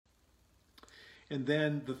And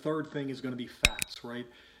then the third thing is going to be fats, right?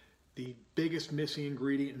 The biggest missing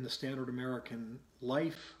ingredient in the standard American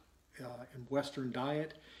life and Western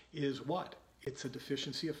diet is what? It's a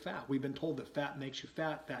deficiency of fat. We've been told that fat makes you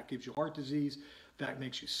fat, fat gives you heart disease, fat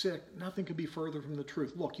makes you sick. Nothing could be further from the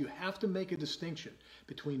truth. Look, you have to make a distinction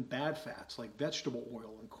between bad fats like vegetable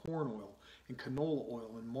oil and corn oil and canola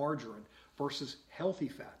oil and margarine versus healthy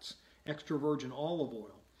fats, extra virgin olive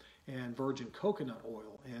oil and virgin coconut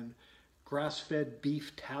oil and grass-fed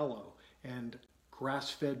beef tallow and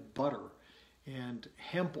grass-fed butter and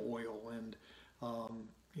hemp oil and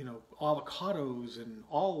avocados and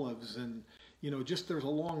olives and just there's a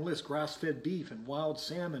long list. Grass-fed beef and wild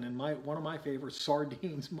salmon and one of my favorites,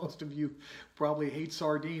 sardines. Most of you probably hate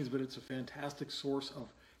sardines, but it's a fantastic source of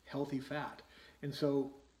healthy fat. And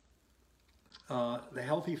so the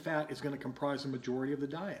healthy fat is going to comprise the majority of the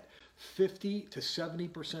diet. 50 to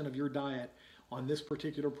 70% of your diet on this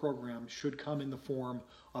particular program should come in the form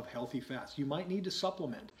of healthy fats. You might need to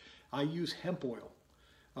supplement. I use hemp oil,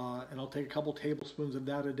 and I'll take a couple tablespoons of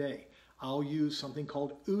that a day. I'll use something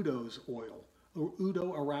called Udo's oil.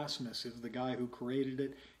 Udo Erasmus is the guy who created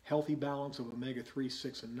it. Healthy balance of omega-3,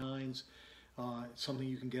 6, and 9s. It's something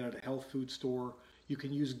you can get at a health food store. You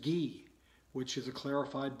can use ghee, which is a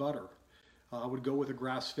clarified butter. I would go with a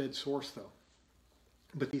grass-fed source though.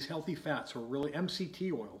 But these healthy fats are really,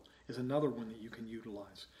 MCT oil is another one that you can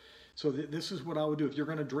utilize. So this is what I would do. If you're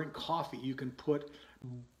going to drink coffee, you can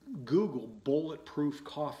Google bulletproof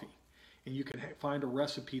coffee. And you can find a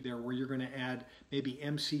recipe there where you're going to add maybe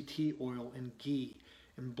MCT oil and ghee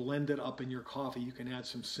and blend it up in your coffee. You can add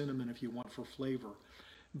some cinnamon if you want for flavor.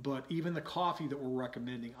 But even the coffee that we're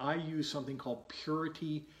recommending, I use something called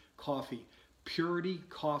Purity Coffee,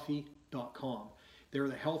 puritycoffee.com. They're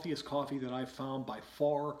the healthiest coffee that I've found by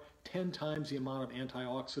far, 10 times the amount of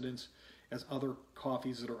antioxidants as other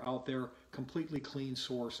coffees that are out there. Completely clean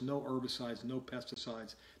source, no herbicides, no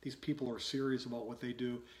pesticides. These people are serious about what they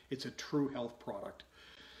do. It's a true health product.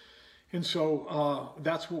 And so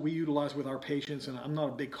that's what we utilize with our patients. And I'm not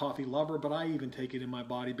a big coffee lover, but I even take it in my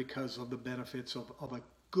body because of the benefits of a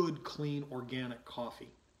good, clean, organic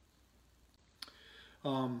coffee.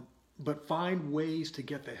 But find ways to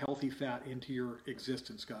get the healthy fat into your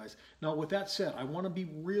existence, guys. Now, with that said, I want to be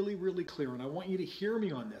really, really clear, and I want you to hear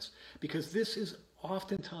me on this, because this is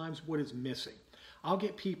oftentimes what is missing. I'll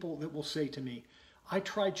get people that will say to me, I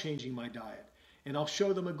tried changing my diet, and I'll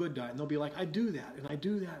show them a good diet, and they'll be like, I do that, and I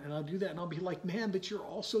do that, and I'll do that, and I'll be like, man, but you're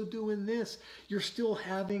also doing this. You're still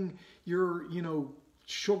having your,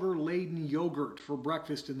 sugar-laden yogurt for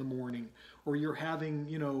breakfast in the morning, or you're having,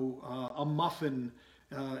 a muffin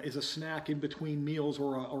as a snack in between meals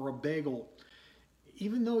or a bagel.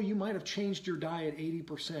 Even though you might have changed your diet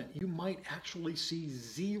 80%, you might actually see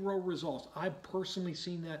zero results. I've personally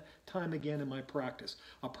seen that time again in my practice.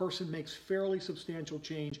 A person makes fairly substantial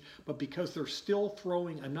change, but because they're still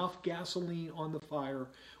throwing enough gasoline on the fire,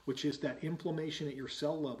 which is that inflammation at your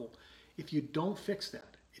cell level, if you don't fix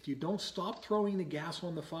that, if you don't stop throwing the gas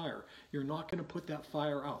on the fire, you're not going to put that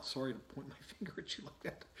fire out. Sorry to point my finger at you like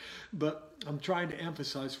that, but I'm trying to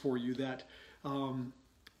emphasize for you that, and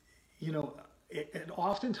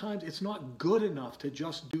oftentimes it's not good enough to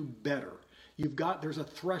just do better. There's a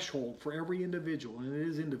threshold for every individual, and it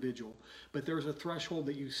is individual, but there's a threshold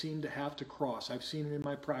that you seem to have to cross. I've seen it in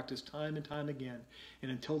my practice time and time again,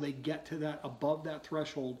 and until they get to above that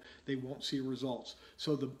threshold, they won't see results.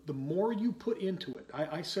 So the more you put into it,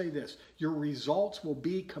 I say this, your results will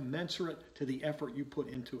be commensurate to the effort you put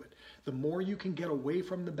into it. The more you can get away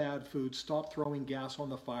from the bad food, stop throwing gas on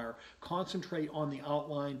the fire, concentrate on the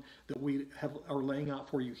outline that we are laying out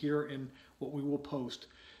for you here and what we will post,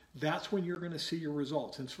 that's when you're going to see your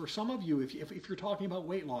results. And for some of you, if you're talking about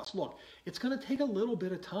weight loss, look, it's going to take a little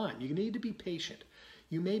bit of time. You need to be patient.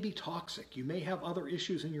 You may be toxic. You may have other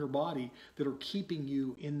issues in your body that are keeping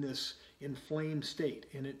you in this inflamed state.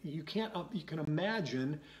 And you can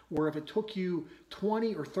imagine where if it took you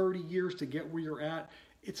 20 or 30 years to get where you're at,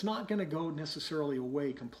 it's not going to go necessarily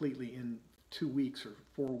away completely in 2 weeks or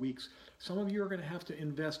 4 weeks. Some of you are going to have to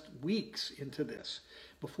invest weeks into this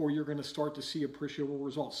before you're going to start to see appreciable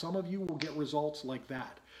results. Some of you will get results like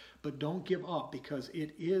that, but don't give up, because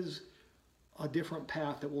it is a different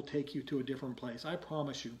path that will take you to a different place. I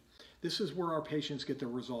promise you, this is where our patients get their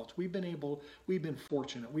results. We've been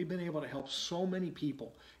fortunate. We've been able to help so many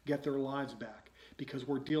people get their lives back because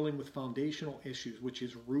we're dealing with foundational issues, which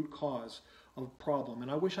is root cause of problem.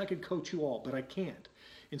 And I wish I could coach you all, but I can't.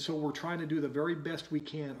 And so we're trying to do the very best we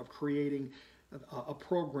can of creating a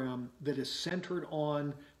program that is centered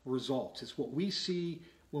on results. It's what we see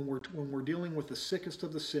when we're dealing with the sickest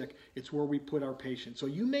of the sick, it's where we put our patients. So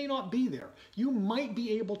you may not be there. You might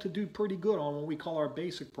be able to do pretty good on what we call our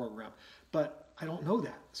basic program, but I don't know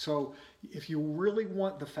that. So if you really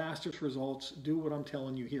want the fastest results, do what I'm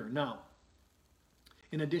telling you here. Now,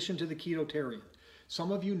 in addition to the ketotarian,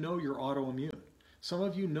 some of you know you're autoimmune. Some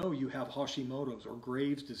of you know you have Hashimoto's or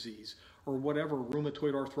Graves' disease or whatever,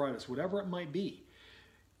 rheumatoid arthritis, whatever it might be.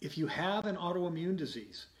 If you have an autoimmune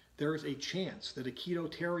disease, there is a chance that a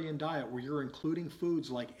ketotarian diet where you're including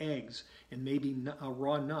foods like eggs and maybe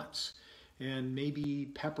raw nuts and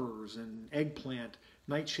maybe peppers and eggplant,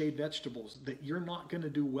 nightshade vegetables, that you're not going to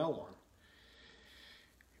do well on.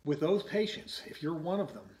 With those patients, if you're one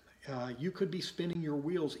of them, you could be spinning your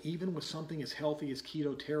wheels even with something as healthy as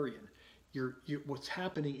ketotarian. What's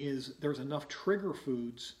happening is there's enough trigger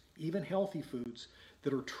foods, even healthy foods,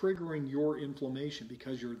 that are triggering your inflammation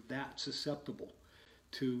because you're that susceptible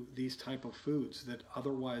to these type of foods that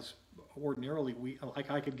otherwise ordinarily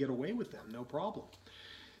I could get away with them, no problem.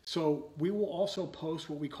 So we will also post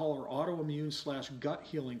what we call our autoimmune/gut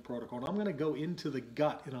healing protocol. And I'm going to go into the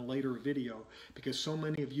gut in a later video because so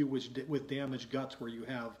many of you with damaged guts where you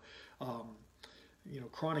have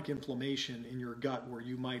chronic inflammation in your gut where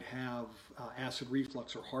you might have acid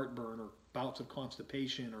reflux or heartburn or bouts of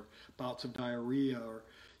constipation or bouts of diarrhea or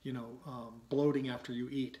bloating after you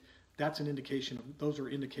eat. Those are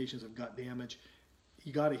indications of gut damage.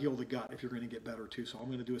 You got to heal the gut if you're going to get better too. So I'm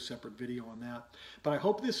going to do a separate video on that. But I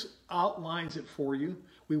hope this outlines it for you.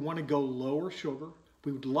 We want to go lower sugar.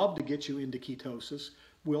 We would love to get you into ketosis.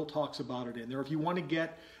 Will talks about it in there. If you want to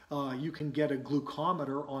get, you can get a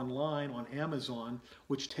glucometer online on Amazon,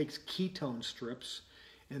 which takes ketone strips.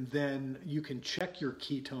 And then you can check your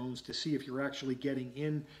ketones to see if you're actually getting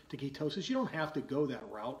into ketosis. You don't have to go that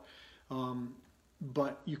route.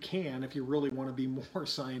 But you can if you really want to be more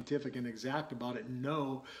scientific and exact about it and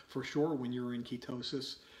know for sure when you're in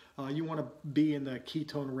ketosis. You want to be in the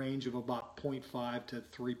ketone range of about 0.5 to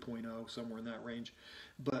 3.0, somewhere in that range.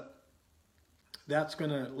 But that's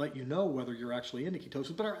going to let you know whether you're actually into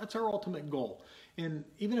ketosis. But that's our ultimate goal. And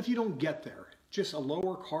even if you don't get there, just a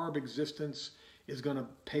lower carb existence is going to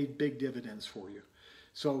pay big dividends for you.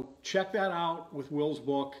 So check that out with Will's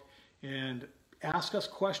book and ask us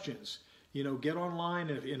questions. Get online,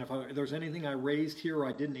 and if there's anything I raised here or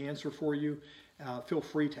I didn't answer for you, feel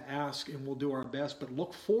free to ask, and we'll do our best. But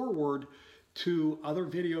look forward to other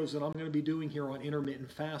videos that I'm going to be doing here on intermittent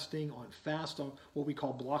fasting, on what we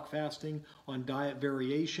call block fasting, on diet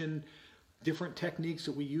variation, different techniques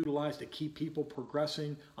that we utilize to keep people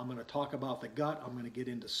progressing. I'm going to talk about the gut. I'm going to get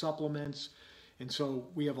into supplements. And so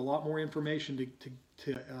we have a lot more information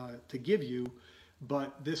to give you.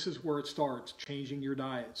 But this is where it starts, changing your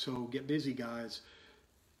diet. So get busy, guys.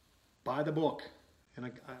 Buy the book.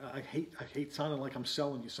 And I hate sounding like I'm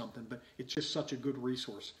selling you something, but it's just such a good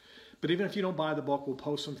resource. But even if you don't buy the book, we'll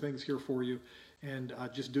post some things here for you. And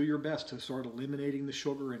just do your best to start eliminating the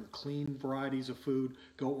sugar and clean varieties of food.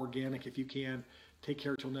 Go organic if you can. Take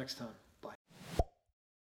care till next time.